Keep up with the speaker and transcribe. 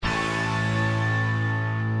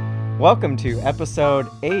Welcome to episode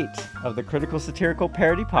 8 of the Critical Satirical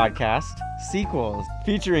Parody Podcast, Sequels,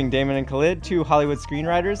 featuring Damon and Khalid, two Hollywood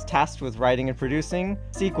screenwriters tasked with writing and producing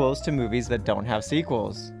sequels to movies that don't have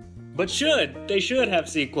sequels. But they should have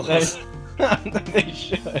sequels. They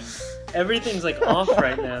should. Everything's like off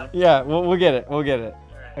right now. Yeah, we'll get it.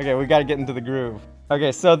 Okay, we gotta get into the groove.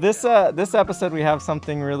 Okay, so this episode we have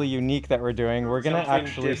something really unique that we're doing. We're gonna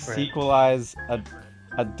actually sequelize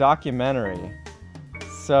a documentary.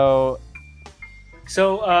 So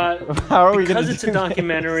how are we because it's a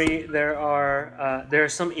documentary, there are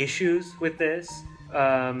some issues with this.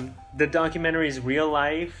 The documentary is real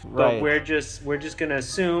life, but right. we're just gonna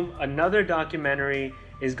assume another documentary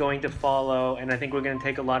is going to follow, and I think we're gonna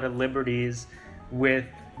take a lot of liberties with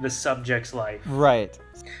the subject's life. Right.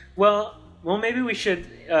 Well, maybe we should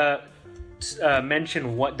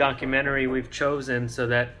mention what documentary we've chosen so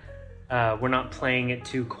that we're not playing it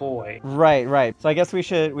too coy. Right. So I guess we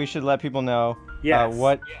should let people know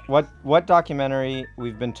what documentary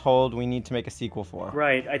we've been told we need to make a sequel for.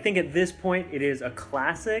 Right. I think at this point it is a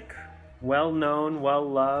classic, well-known,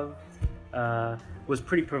 well-loved. Was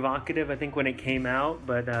pretty provocative, I think, when it came out,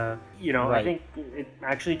 but right. I think it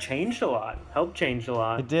actually changed a lot. Helped change a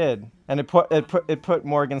lot. It did, and it put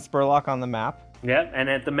Morgan Spurlock on the map. Yep, and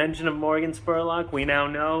at the mention of Morgan Spurlock, we now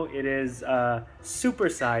know it is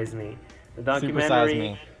Supersize Me, the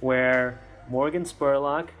documentary where Morgan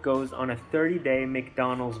Spurlock goes on a 30-day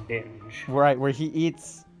McDonald's binge. Right, where he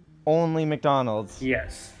eats only McDonald's.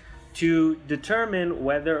 Yes, to determine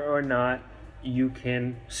whether or not you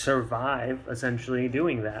can survive essentially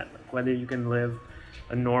doing that, like whether you can live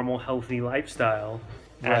a normal, healthy lifestyle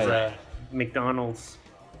as a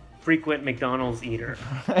frequent McDonald's eater.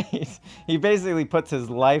 Right. He basically puts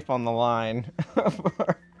his life on the line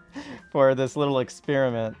for this little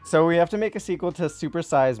experiment. So we have to make a sequel to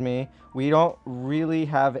Supersize Me. We don't really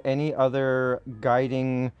have any other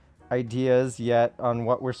guiding ideas yet on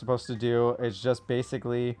what we're supposed to do. It's just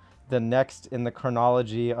basically the next in the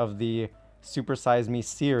chronology of the Supersize Me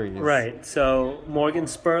series. Right. So Morgan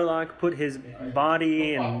Spurlock put his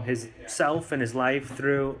body and his self and his life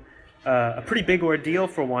through a pretty big ordeal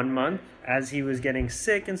for 1 month. As he was getting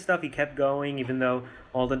sick and stuff, he kept going even though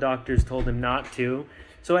all the doctors told him not to.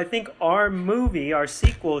 So I think our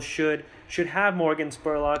sequel should have Morgan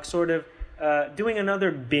Spurlock sort of doing another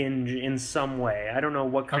binge in some way. I don't know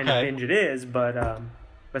what kind of binge it is, but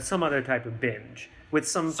some other type of binge. With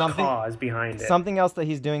something cause behind it. Something else that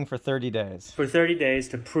he's doing for 30 days. For 30 days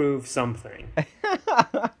to prove something.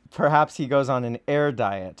 Perhaps he goes on an air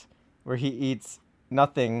diet where he eats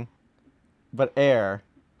nothing but air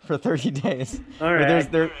for 30 days. All right.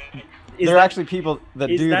 There are actually people that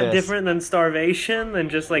do this. Is that different than starvation, than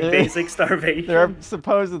just like basic starvation? There are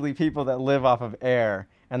supposedly people that live off of air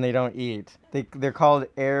and they don't eat. They're called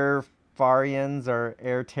airfarians or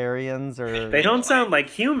airtarians or... They don't sound like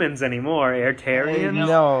humans anymore, airtarians.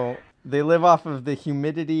 No, they live off of the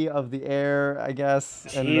humidity of the air, I guess,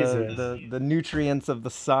 Jesus. and the nutrients of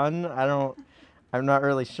the sun. I'm not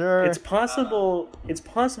really sure. It's possible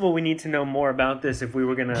we need to know more about this if we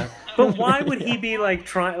were gonna... But why would he be like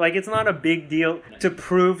it's not a big deal to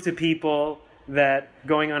prove to people that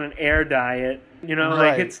going on an air diet,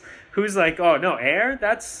 right. like who's like, oh no, air?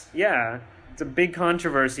 It's a big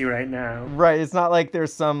controversy right now. Right, it's not like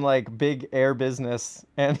there's some like big air business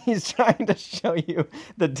and he's trying to show you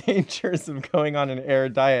the dangers of going on an air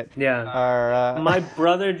diet. Yeah. My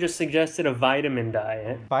brother just suggested a vitamin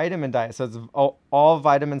diet. Vitamin diet, so it's all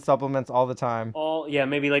vitamin supplements all the time.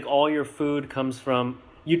 Maybe like all your food comes from...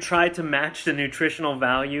 You try to match the nutritional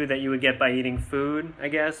value that you would get by eating food, I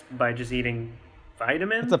guess, by just eating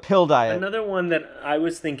vitamins. It's a pill diet. Another one that I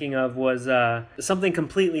was thinking of was something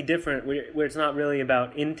completely different, where it's not really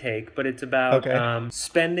about intake, but it's about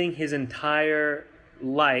spending his entire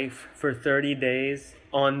life for 30 days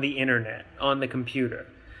on the internet, on the computer.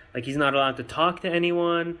 Like he's not allowed to talk to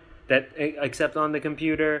anyone except on the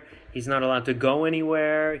computer. He's not allowed to go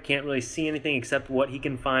anywhere. He can't really see anything except what he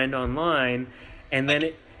can find online. And then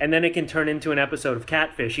it can turn into an episode of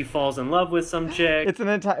Catfish. He falls in love with some chick. It's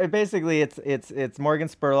it's Morgan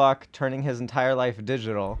Spurlock turning his entire life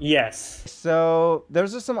digital. Yes. So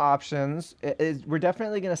those are some options. We're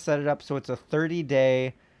definitely going to set it up so it's a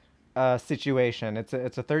 30-day situation. It's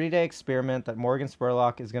a 30-day experiment that Morgan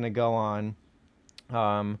Spurlock is going to go on.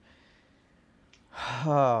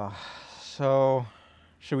 So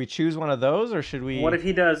should we choose one of those or should we... What if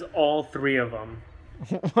he does all three of them?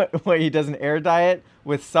 What, he does an air diet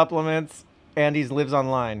with supplements and he lives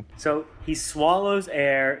online. So he swallows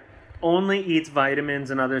air, only eats vitamins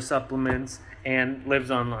and other supplements, and lives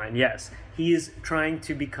online. Yes, he's trying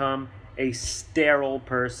to become a sterile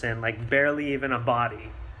person, like barely even a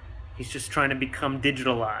body. He's just trying to become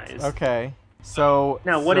digitalized. Okay. So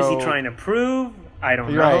now, what is he trying to prove? I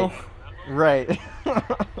don't know. Right.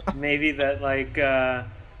 Maybe that like,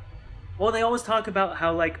 well, they always talk about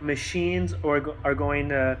how like machines are going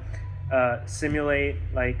to simulate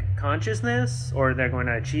like consciousness, or they're going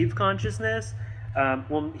to achieve consciousness.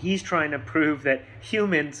 Well, he's trying to prove that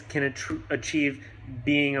humans can achieve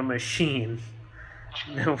being a machine.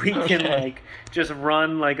 We can like just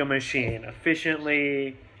run like a machine,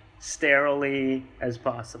 efficiently, sterilely as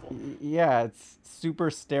possible. Yeah, it's super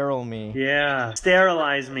sterile me. Yeah,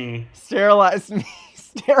 sterilize me. Sterilize me.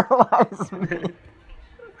 Sterilize me.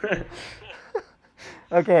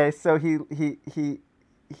 Okay, so he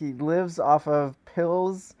lives off of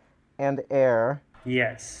pills and air.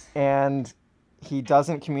 Yes. And he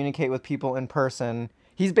doesn't communicate with people in person.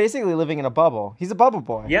 He's basically living in a bubble. He's a bubble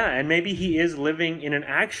boy. Yeah, and maybe he is living in an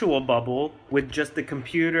actual bubble with just the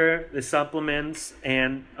computer, the supplements,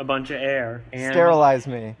 and a bunch of air. And Sterilize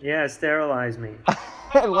me. Yeah, sterilize me.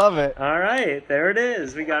 I love it. All right, there it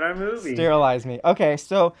is. We got our movie. Sterilize me. Okay,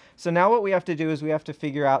 so now what we have to do is we have to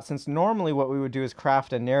figure out, since normally what we would do is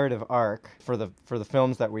craft a narrative arc for the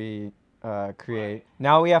films that we create.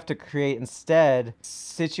 Now we have to create instead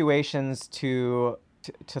situations to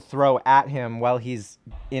throw at him while he's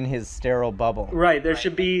in his sterile bubble. Right. There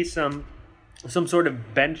should be some sort of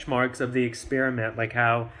benchmarks of the experiment, like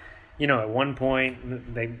how, at one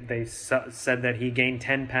point they said that he gained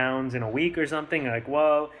 10 pounds in a week or something. Like,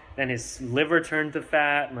 whoa. Then his liver turned to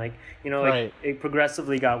fat, and Right. it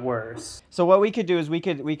progressively got worse. So what we could do is we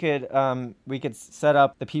could set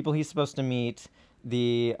up the people he's supposed to meet,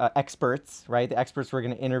 the experts, right? The experts we're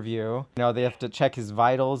going to interview. They have to check his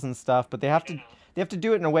vitals and stuff, but they have to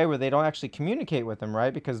do it in a way where they don't actually communicate with him,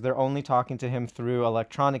 right? Because they're only talking to him through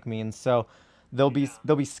electronic means. So they'll be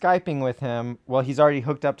Skyping with him while he's already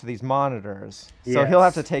hooked up to these monitors. So Yes. he'll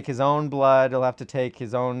have to take his own blood, he'll have to take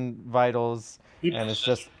his own vitals, and it's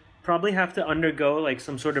just probably have to undergo like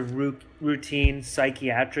some sort of routine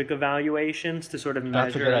psychiatric evaluations to sort of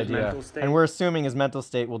that's a measure good his idea. mental state. And we're assuming his mental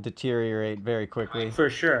state will deteriorate very quickly. For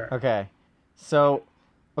sure. Okay. So,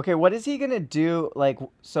 what is he going to do? Like,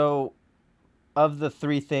 so of the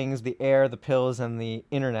three things, the air, the pills, and the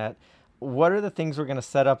internet, what are the things we're going to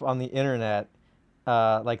set up on the internet?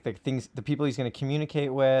 Like the people he's going to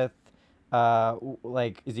communicate with?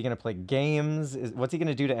 Like, is he going to play games? What's he going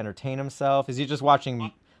to do to entertain himself? Is he just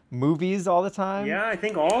watching movies all the time? Yeah, I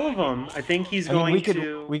think all of them. I think he's we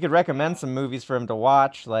could recommend some movies for him to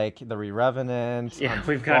watch, like The Revenant. Yeah,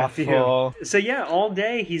 we've got a few. So yeah, all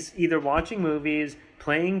day he's either watching movies,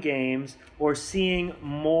 playing games, or seeing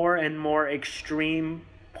more and more extreme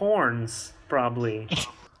porns, probably.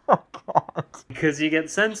 Oh, God. Because you get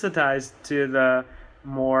sensitized to the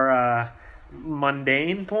more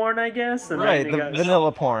mundane porn, I guess. And right, the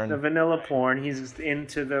vanilla porn. The vanilla porn. He's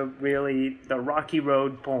into the Rocky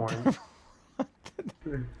Road porn.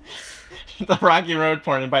 The Rocky Road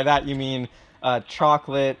porn, and by that you mean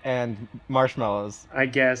chocolate and marshmallows. I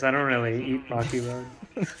guess. I don't really eat Rocky Road.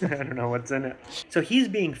 I don't know what's in it. So he's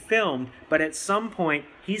being filmed, but at some point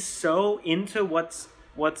he's so into what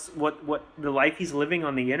the life he's living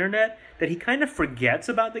on the internet that he kind of forgets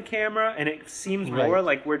about the camera, and it seems more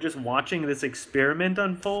like we're just watching this experiment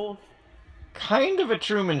unfold. Kind of a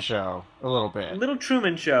Truman Show, a little bit. A little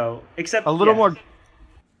Truman Show, except a little more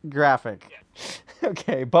graphic.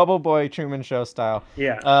 Okay, Bubble Boy Truman Show style.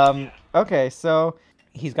 Yeah. Okay, so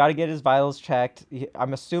he's got to get his vitals checked.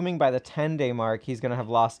 I'm assuming by the 10-day mark he's going to have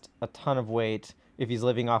lost a ton of weight if he's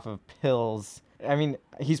living off of pills. I mean,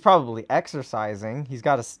 he's probably exercising. He's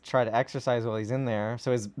got to try to exercise while he's in there,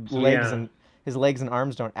 so his legs and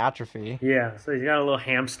arms don't atrophy. Yeah, so he's got a little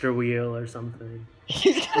hamster wheel or something.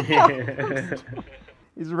 He's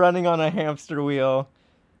running on a hamster wheel.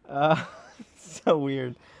 So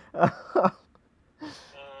weird.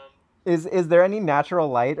 Is there any natural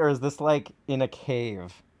light, or is this like in a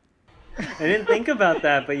cave? I didn't think about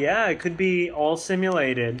that, but yeah, it could be all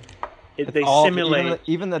simulated. They simulate.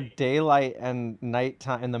 Even the daylight and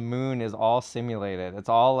nighttime and the moon is all simulated. It's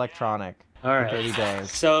all electronic. All right. For 30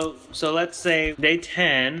 days. So let's say day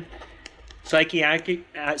 10, psychiatric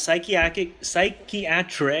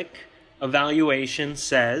evaluation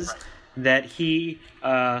says that he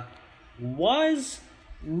was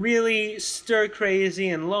really stir crazy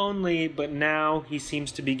and lonely, but now he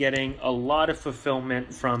seems to be getting a lot of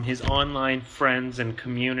fulfillment from his online friends and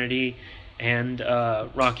community and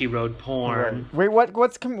Rocky Road porn. Right. Wait,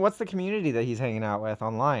 what's the community that he's hanging out with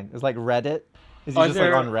online? Is like Reddit? Is he just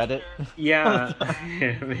like on Reddit? Yeah.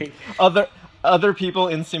 other people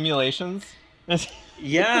in simulations?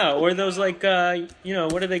 Yeah, or those like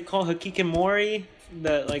what do they call hikikomori?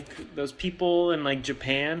 The like those people in like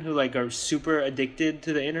Japan who like are super addicted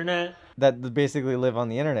to the internet. That basically live on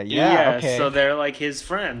the internet. Yeah, Yeah, so okay. they're like his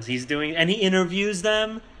friends. And he interviews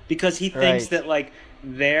them because he thinks Right. that like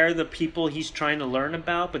they're the people he's trying to learn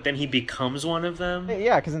about, but then he becomes one of them.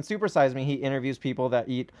 Yeah, because in Supersize Me, he interviews people that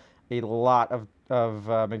eat a lot of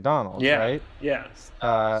McDonald's, Yeah, right? yeah.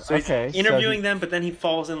 So he's Okay, so interviewing them, but then he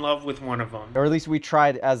falls in love with one of them. or at least we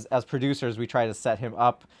tried as producers, we try to set him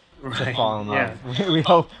up to Right. fall in love.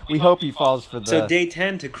 Yeah. We hope he falls for So the. day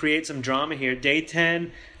 10, to create some drama here. Day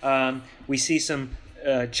 10, we see some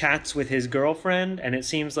chats with his girlfriend, and it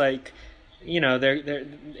seems like,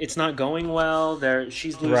 it's not going well.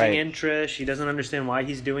 She's losing Right. interest. She doesn't understand why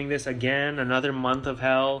he's doing this again. Another month of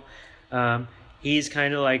hell. He's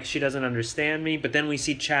kind of like, she doesn't understand me. But then we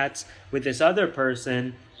see chats with this other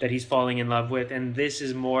person that he's falling in love with, and this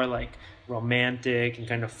is more like romantic and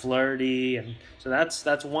kind of flirty, and so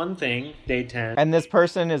that's one thing. Day 10. And this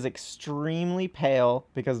person is extremely pale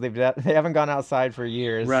because they haven't gone outside for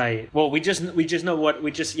years. Right. Well, we just know what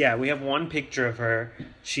we have one picture of her.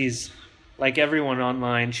 She's like everyone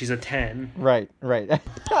online. She's a 10 Right.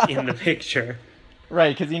 in the picture.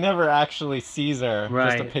 Right, because he never actually sees her.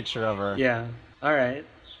 Right. Just a picture of her. Yeah. All right.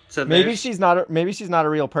 So Maybe she's not. Maybe she's not a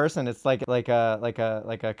real person. It's like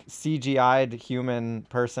a CGI'd human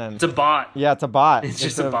person. It's a bot. Yeah, it's a bot. It's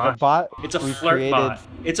just a bot. A bot. It's a we've flirt created... bot.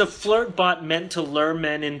 It's a flirt bot meant to lure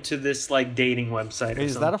men into this like dating website.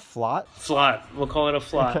 Is that a flot? Flot? We'll call it a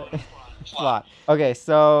flot. Flot. Okay,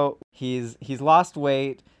 so he's lost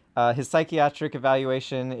weight. His psychiatric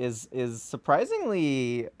evaluation is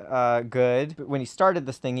surprisingly good. When he started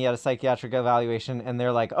this thing, he had a psychiatric evaluation, and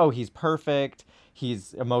they're like, "Oh, he's perfect.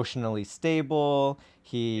 He's emotionally stable.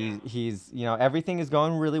 He's everything is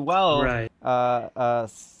going really well." Right.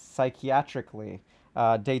 Psychiatrically,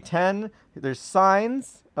 day 10, there's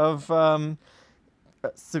signs of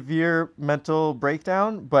severe mental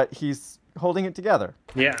breakdown, but he's holding it together.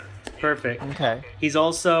 Yeah. Perfect. Okay. He's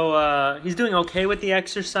also he's doing okay with the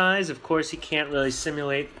exercise. Of course, he can't really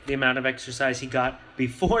simulate the amount of exercise he got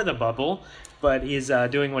before the bubble, but he's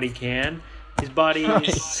doing what he can. His body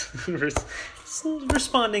is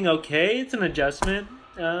responding okay. It's an adjustment.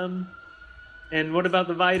 And what about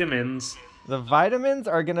the vitamins? The vitamins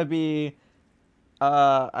are gonna be,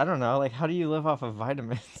 I don't know. Like, how do you live off of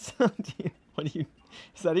vitamins?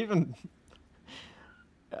 Is that even?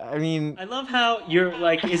 I mean, I love how you're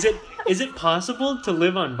like, is it possible to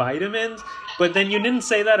live on vitamins? But then you didn't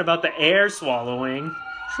say that about the air swallowing.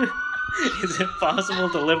 Is it possible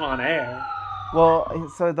to live on air? well,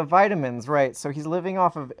 so the vitamins, right? So he's living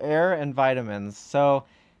off of air and vitamins. So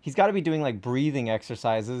he's got to be doing like breathing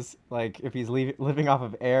exercises. Like if he's living off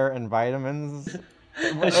of air and vitamins.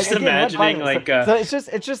 I was just imagining like so it's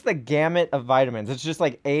just the gamut of vitamins. It's just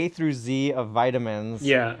like A through Z of vitamins.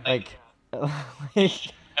 yeah, Like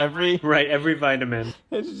every every vitamin.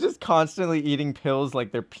 It's just constantly eating pills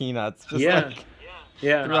like they're peanuts. Just Yeah. like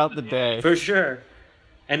Yeah, throughout the day. for sure.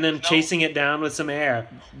 And then chasing it down with some air.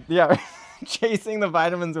 Yeah, chasing the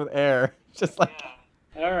vitamins with air. Just like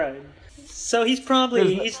All right. So he's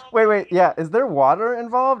probably wait, yeah. Is there water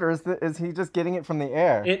involved, or is he just getting it from the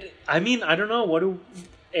air? I mean, I don't know. What do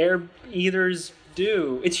air eaters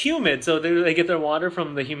do? It's humid, so they get their water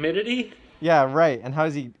from the humidity. Yeah, right. And how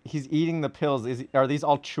is he's eating the pills? Are these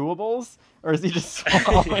all chewables, or is he just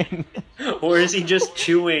swallowing? Or is he just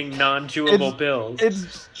chewing non-chewable pills?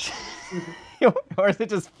 It's or is it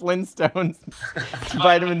just Flintstones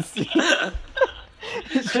vitamin C?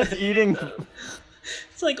 He's just eating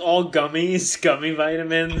It's like all gummy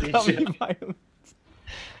vitamins. gummy vitamins.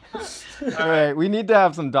 All right, we need to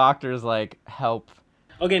have some doctors like help.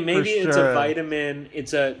 Okay, maybe it's sure. a vitamin.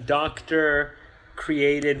 It's a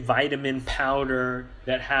doctor-created vitamin powder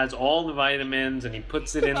that has all the vitamins, and he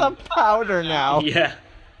puts it in. It's a powder now. Yeah,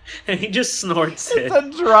 and he just snorts it. It's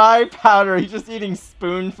a dry powder. He's just eating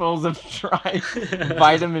spoonfuls of dry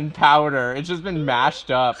vitamin powder. It's just been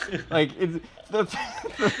mashed up. Like it's Look,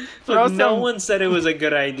 no one said it was a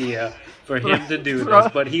good idea for him to do this,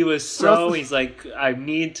 but he was he's like, I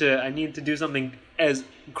need to do something as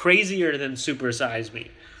crazier than Supersize Me.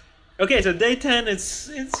 Okay, so day 10, it's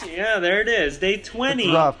there it is. Day 20.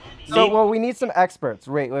 It's rough. So, we need some experts.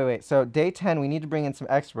 Wait. So, day 10, we need to bring in some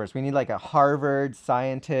experts. We need like a Harvard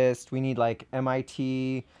scientist. We need like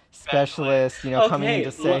MIT specialist, coming in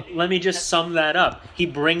to say. Let me just sum that up. He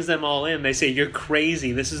brings them all in. They say, "You're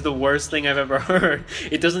crazy. This is the worst thing I've ever heard.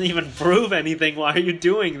 It doesn't even prove anything. Why are you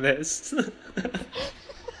doing this?"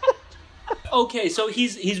 Okay, so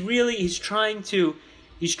he's trying to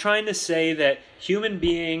He's trying to say that human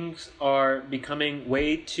beings are becoming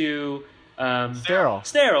way too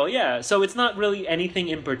sterile, yeah. So it's not really anything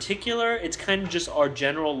in particular. It's kind of just our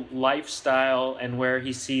general lifestyle and where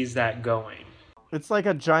he sees that going. It's like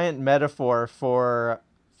a giant metaphor for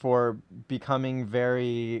becoming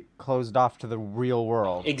very closed off to the real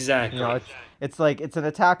world. Exactly. You know, it's like it's an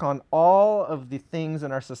attack on all of the things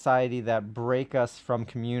in our society that break us from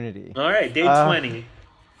community. All right, day 20.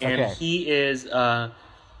 And okay. He is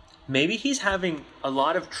maybe he's having a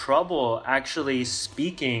lot of trouble actually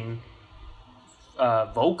speaking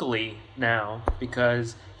vocally now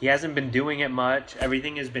because he hasn't been doing it much.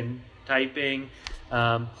 Everything has been typing.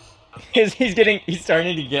 He's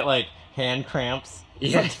starting to get like hand cramps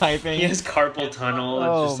from typing. He has carpal tunnel.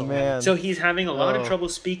 Oh, man. So he's having a lot of trouble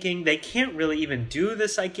speaking. They can't really even do the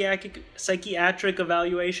psychiatric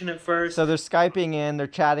evaluation at first. So they're Skyping in, they're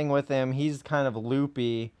chatting with him. He's kind of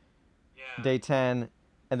loopy. Day 10.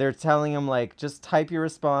 And they're telling him, like, just type your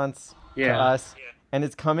response to us. And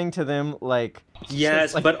it's coming to them, like...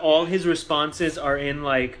 Yes, like, but all his responses are in,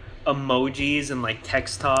 like, emojis and, like,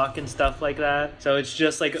 text talk and stuff like that. So it's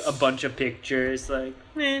just, like, a bunch of pictures, like...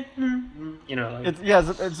 you know, like...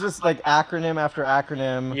 It's just, like, acronym after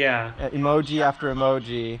acronym. Yeah. Emoji after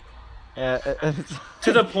emoji.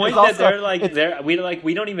 To the point that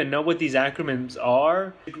we don't even know what these acronyms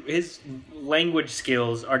are. His language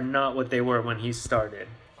skills are not what they were when he started.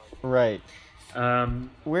 Right.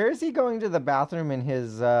 Where is he going to the bathroom in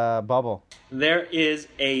his bubble? There is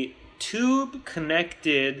a tube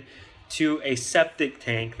connected to a septic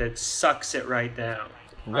tank that sucks it right down.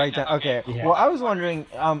 Right down. Okay. Yeah. Well, I was wondering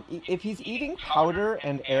if he's eating powder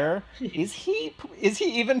and air, is he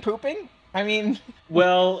even pooping? I mean...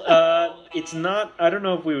 Well, it's not... I don't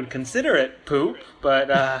know if we would consider it poop,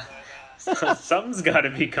 but something's got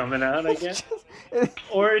to be coming out, I guess.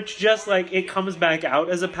 Or it's just like it comes back out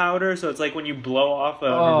as a powder, so it's like when you blow off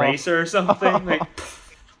an eraser or something. Like,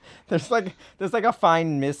 there's like a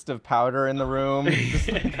fine mist of powder in the room,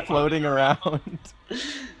 just like floating around.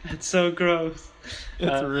 That's so gross.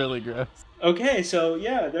 It's really gross. Okay, so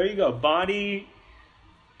yeah, there you go. Body...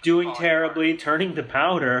 doing terribly, turning to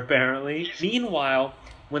powder, apparently. Meanwhile,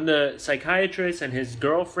 when the psychiatrist and his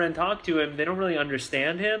girlfriend talk to him, they don't really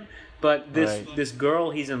understand him. But this girl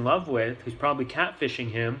he's in love with, who's probably catfishing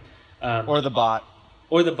him... or the bot.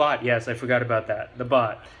 Or the bot, yes, I forgot about that. The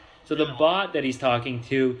bot. So the bot that he's talking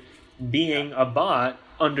to, being a bot,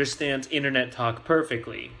 understands internet talk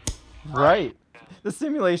perfectly. Right. The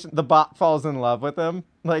simulation, the bot falls in love with him.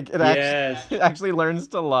 Like, it actually learns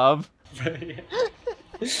to love.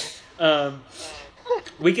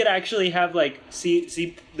 We could actually have like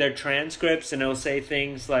see their transcripts, and it'll say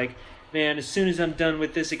things like, man, as soon as I'm done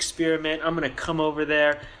with this experiment, I'm gonna come over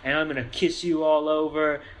there and I'm gonna kiss you all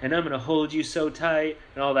over and I'm gonna hold you so tight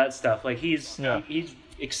and all that stuff. Like he's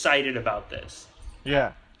excited about this.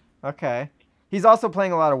 Yeah. Okay. He's also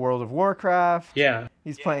playing a lot of World of Warcraft. Yeah.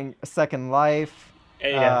 He's playing Second Life.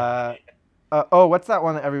 Yeah. What's that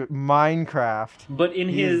one? Minecraft. But in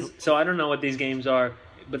his... So I don't know what these games are,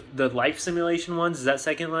 but the life simulation ones, is that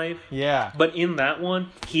Second Life? Yeah. But in that one,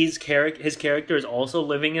 his character is also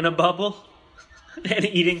living in a bubble and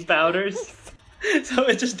eating powders. So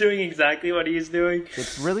it's just doing exactly what he's doing.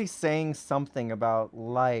 It's really saying something about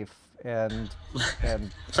life and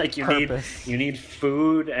like you purpose. need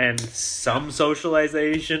food and some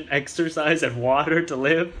socialization, exercise, and water to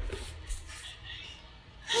live.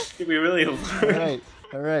 Did we really learn?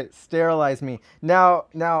 All right. Sterilize Me. Now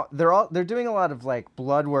they're doing a lot of like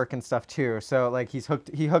blood work and stuff too. So like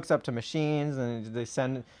he hooks up to machines and they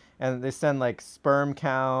send like sperm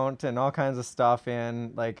count and all kinds of stuff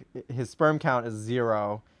in. Like his sperm count is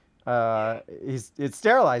 0. It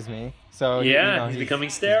sterilized me. So he's becoming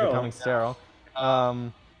sterile. He's becoming sterile.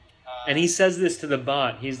 And he says this to the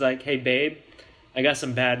bot. He's like, "Hey babe, I got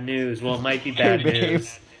some bad news. Well, it might be bad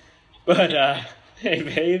news, but hey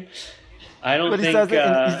babe, I don't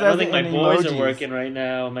think my boys are working right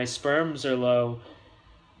now. My sperms are low.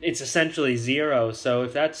 It's essentially 0. So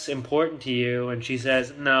if that's important to you," and she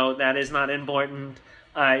says, "No, that is not important.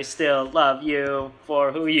 I still love you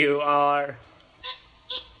for who you are."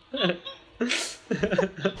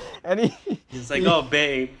 And he's like, "Oh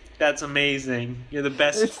babe, that's amazing. You're the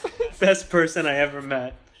best person I ever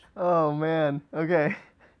met." Oh man. Okay.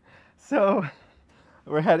 So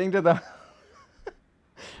we're heading to the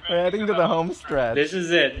home stretch. This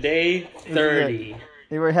is it. Day 30.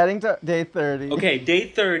 We're heading to day 30. Okay, day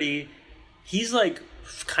 30. He's like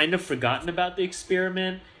kind of forgotten about the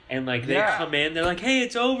experiment, And like they come in, they're like, "Hey,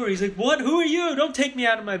 it's over." He's like, "What? Who are you? Don't take me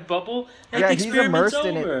out of my bubble. Like, the experiment's he's immersed over."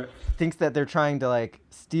 in it. Thinks that they're trying to like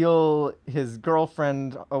steal his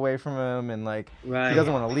girlfriend away from him, and like he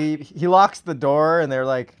doesn't want to leave. He locks the door, and they're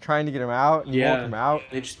like trying to get him out, and won't come out.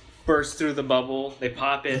 They just burst through the bubble. They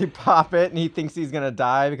pop it. And he thinks he's gonna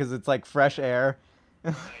die because it's like fresh air.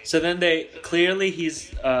 So then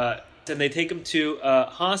then they take him to a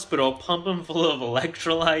hospital, pump him full of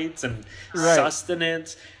electrolytes and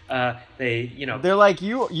sustenance. They're like,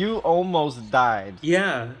 you almost died.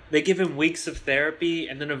 Yeah, they give him weeks of therapy,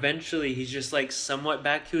 and then eventually he's just like somewhat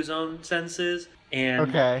back to his own senses.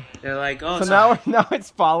 And they're like, oh, so now it's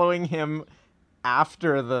following him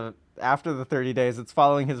after the 30 days. It's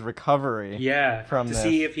following his recovery. Yeah, to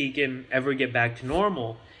see if he can ever get back to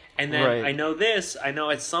normal. And then I know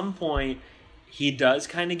at some point he does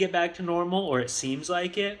kind of get back to normal, or it seems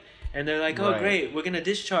like it. And they're like, oh, great, we're going to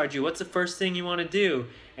discharge you. What's the first thing you want to do?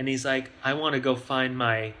 And he's like, I want to go find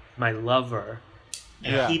my lover.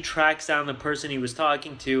 And he tracks down the person he was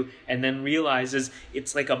talking to and then realizes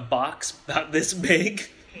it's like a box about this big,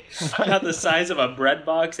 about the size of a bread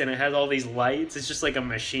box, and it has all these lights. It's just like a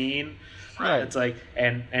machine. Right. It's like,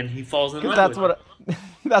 and he falls in love with it.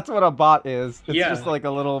 That's what a bot is. It's just like a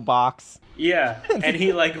little box. Yeah, and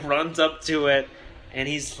he like runs up to it, and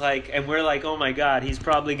he's like, and we're like, oh my god, he's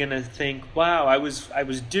probably gonna think, wow, I was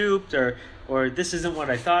duped, or this isn't what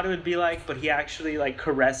I thought it would be like, but he actually like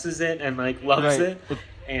caresses it and like loves it.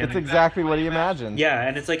 And it's exactly what he imagined. Yeah,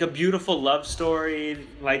 and it's like a beautiful love story,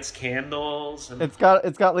 lights candles. And it's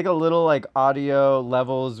got like a little like audio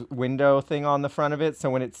levels window thing on the front of it, so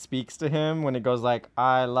when it speaks to him, when it goes like,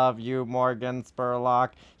 I love you, Morgan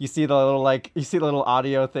Spurlock, you see the little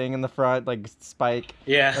audio thing in the front, like spike.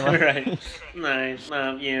 Yeah, right. I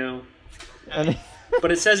love you.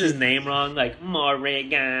 But it says his name wrong, like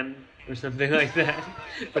Morgan or something like that.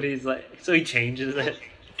 But he's like, so he changes it.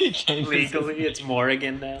 Legally, it's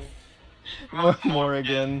Morrigan now.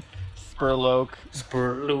 Morrigan, Spurlock.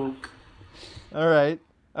 All right,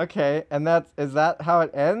 okay, and is that how it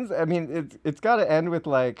ends? I mean, it's got to end with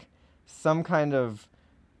like some kind of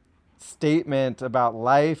statement about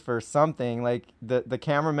life or something. Like the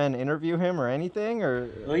cameramen interview him or anything, or.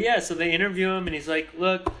 Well, yeah. So they interview him, and he's like,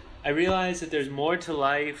 "Look, I realize that there's more to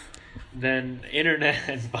life than internet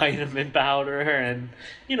and vitamin powder and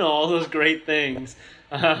all those great things."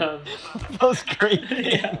 Those great things.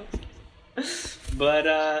 Yeah.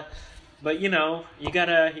 But you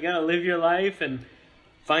gotta live your life and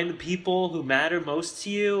find the people who matter most to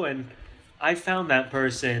you, and I found that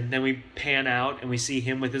person. Then we pan out and we see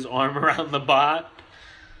him with his arm around the bot.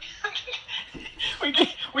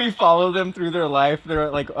 We follow them through their life. They're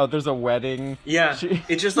like, oh, there's a wedding. Yeah,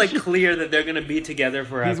 it's just like clear that they're gonna be together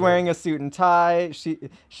forever. He's wearing a suit and tie.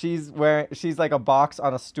 She's like a box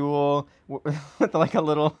on a stool with like a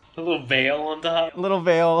little veil on top. Little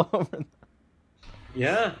veil over.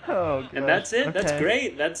 Yeah. Oh, and that's it. Okay. That's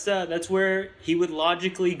great. That's where he would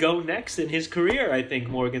logically go next in his career, I think,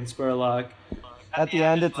 Morgan Spurlock. At the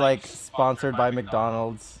end, it's like sponsored by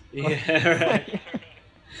McDonald's. Yeah, right.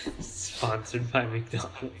 Sponsored by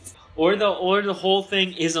McDonald's. Or the whole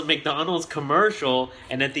thing is a McDonald's commercial,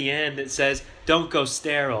 and at the end it says, "Don't go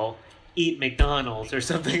sterile, eat McDonald's," or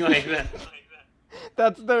something like that.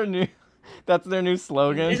 That's their new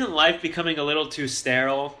slogan. Isn't life becoming a little too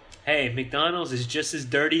sterile? Hey, McDonald's is just as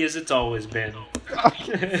dirty as it's always been.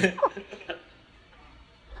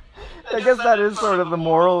 I guess that is sort of the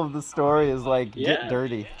moral of the story, is like, get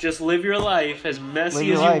dirty. Just live your life as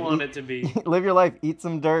messy as you want it to be. Live your life, eat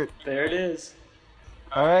some dirt. There it is.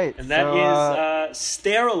 All right. And that is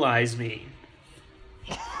Sterilize Me.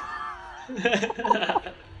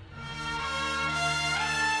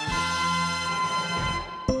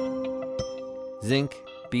 Zinc,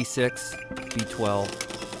 B6,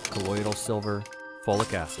 B12, colloidal silver,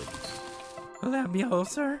 folic acid. Will that be all,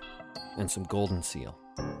 sir? And some golden seal.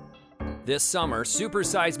 This summer,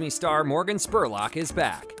 Supersize Me star Morgan Spurlock is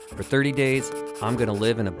back. For 30 days, I'm gonna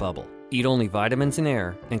live in a bubble, eat only vitamins and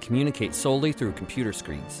air, and communicate solely through computer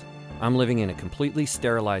screens. I'm living in a completely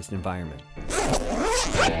sterilized environment.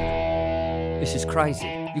 This is crazy.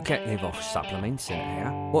 You can't live off supplements and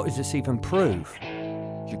air. What does this even prove?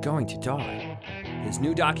 You're going to die. His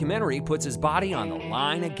new documentary puts his body on the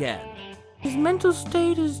line again. His mental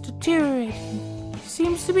state is deteriorating. He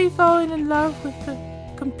seems to be falling in love with the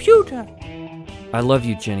computer. I love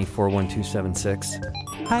you, Jenny 41276.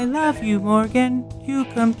 I love you, Morgan. You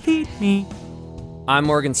complete me. I'm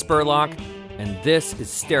Morgan Spurlock, and this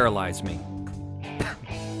is Sterilize Me.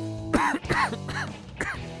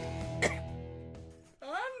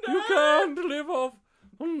 You can't live off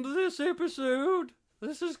on this episode.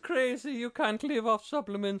 This is crazy. You can't live off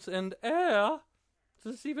supplements and air.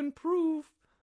 Does this even prove